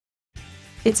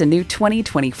It's a new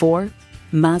 2024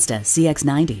 Mazda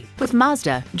CX-90. With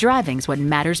Mazda, driving's what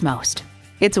matters most.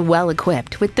 It's well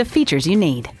equipped with the features you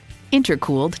need.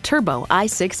 Intercooled turbo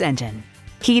i6 engine,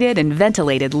 heated and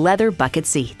ventilated leather bucket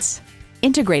seats,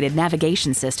 integrated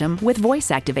navigation system with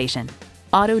voice activation,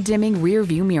 auto-dimming rear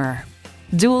view mirror,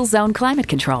 dual zone climate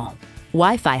control,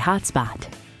 Wi-Fi hotspot,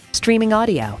 streaming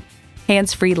audio,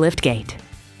 hands-free liftgate,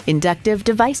 inductive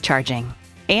device charging,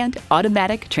 and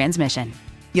automatic transmission.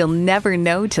 You'll never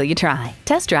know till you try.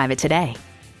 Test drive it today.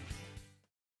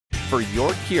 For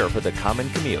your cure for the common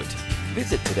commute,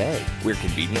 visit today. We're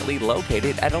conveniently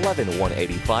located at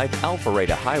 11185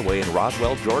 Alpharetta Highway in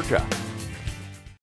Roswell, Georgia.